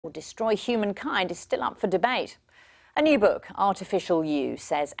or destroy humankind is still up for debate. A new book, Artificial You,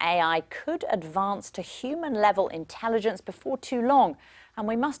 says AI could advance to human-level intelligence before too long, and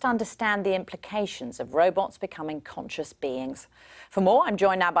we must understand the implications of robots becoming conscious beings. For more, I'm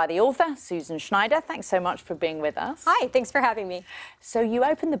joined now by the author, Susan Schneider. Thanks so much for being with us. Hi, thanks for having me. So you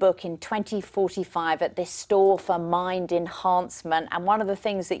opened the book in 2045 at this store for mind enhancement, and one of the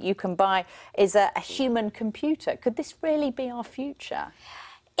things that you can buy is a human computer. Could this really be our future?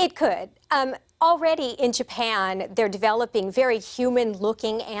 It could. Already in Japan, they're developing very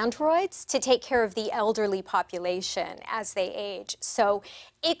human-looking androids to take care of the elderly population as they age. So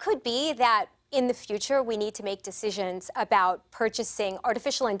it could be that in the future, we need to make decisions about purchasing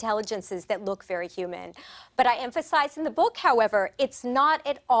artificial intelligences that look very human. But I emphasize in the book, however, it's not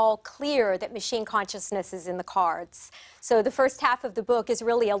at all clear that machine consciousness is in the cards. So the first half of the book is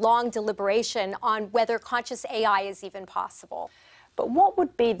really a long deliberation on whether conscious AI is even possible. But what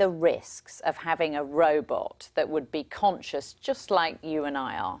would be the risks of having a robot that would be conscious just like you and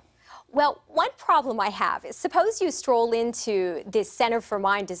I are? Well, one problem I have is suppose you stroll into this Center for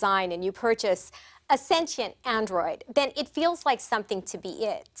Mind Design and you purchase a sentient android, then it feels like something to be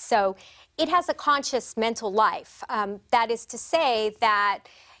it. So it has a conscious mental life. That is to say that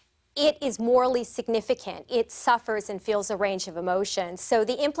it is morally significant. It suffers and feels a range of emotions. So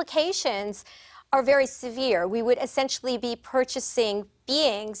the implications are very severe. We would essentially be purchasing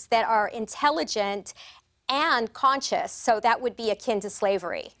beings that are intelligent and conscious, so that would be akin to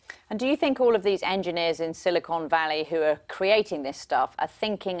slavery. And do you think all of these engineers in Silicon Valley who are creating this stuff are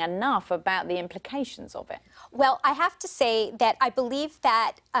thinking enough about the implications of it? Well, I have to say that I believe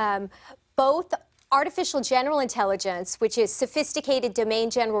that both artificial general intelligence, which is sophisticated domain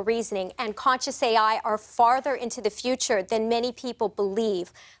general reasoning, and conscious AI are farther into the future than many people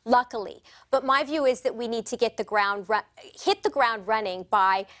believe, luckily. But my view is that we need to hit the ground running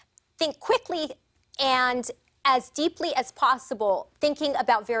by think quickly and as deeply as possible, thinking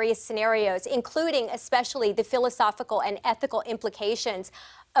about various scenarios, including especially the philosophical and ethical implications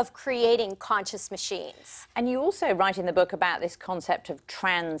of creating conscious machines. And you also write in the book about this concept of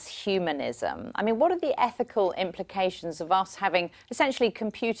transhumanism. I mean, what are the ethical implications of us having essentially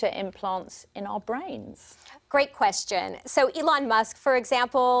computer implants in our brains? Great question. So Elon Musk, for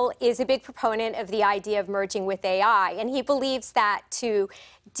example, is a big proponent of the idea of merging with AI, and he believes that to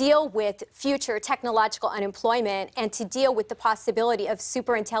deal with future technological unemployment and to deal with the possibility of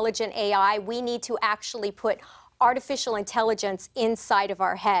superintelligent AI, we need to actually put artificial intelligence inside of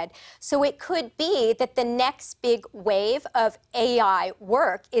our head. So it could be that the next big wave of AI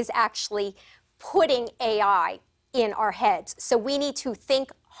work is actually putting AI in our heads. So we need to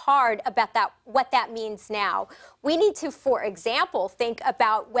think hard about what that means now. We need to, for example, think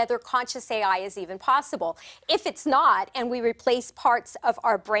about whether conscious AI is even possible. If it's not, and we replace parts of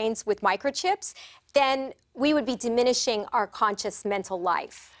our brains with microchips, then we would be diminishing our conscious mental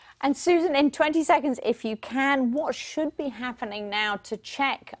life. And Susan, in 20 seconds, if you can, what should be happening now to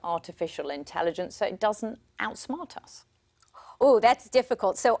check artificial intelligence so it doesn't outsmart us? Oh, that's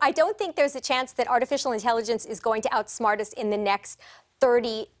difficult. So I don't think there's a chance that artificial intelligence is going to outsmart us in the next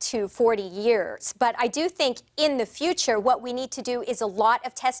 30 to 40 years. But I do think in the future, what we need to do is a lot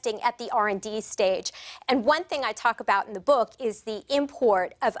of testing at the R&D stage. And one thing I talk about in the book is the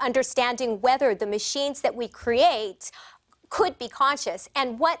import of understanding whether the machines that we create could be conscious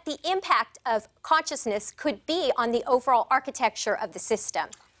and what the impact of consciousness could be on the overall architecture of the system.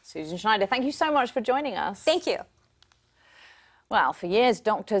 Susan Schneider, thank you so much for joining us. Thank you. Well, for years,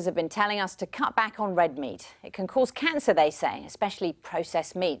 doctors have been telling us to cut back on red meat. It can cause cancer, they say, especially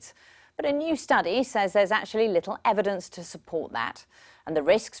processed meats. But a new study says there's actually little evidence to support that. And the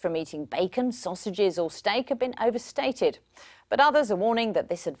risks from eating bacon, sausages or steak have been overstated. But others are warning that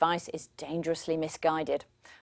this advice is dangerously misguided.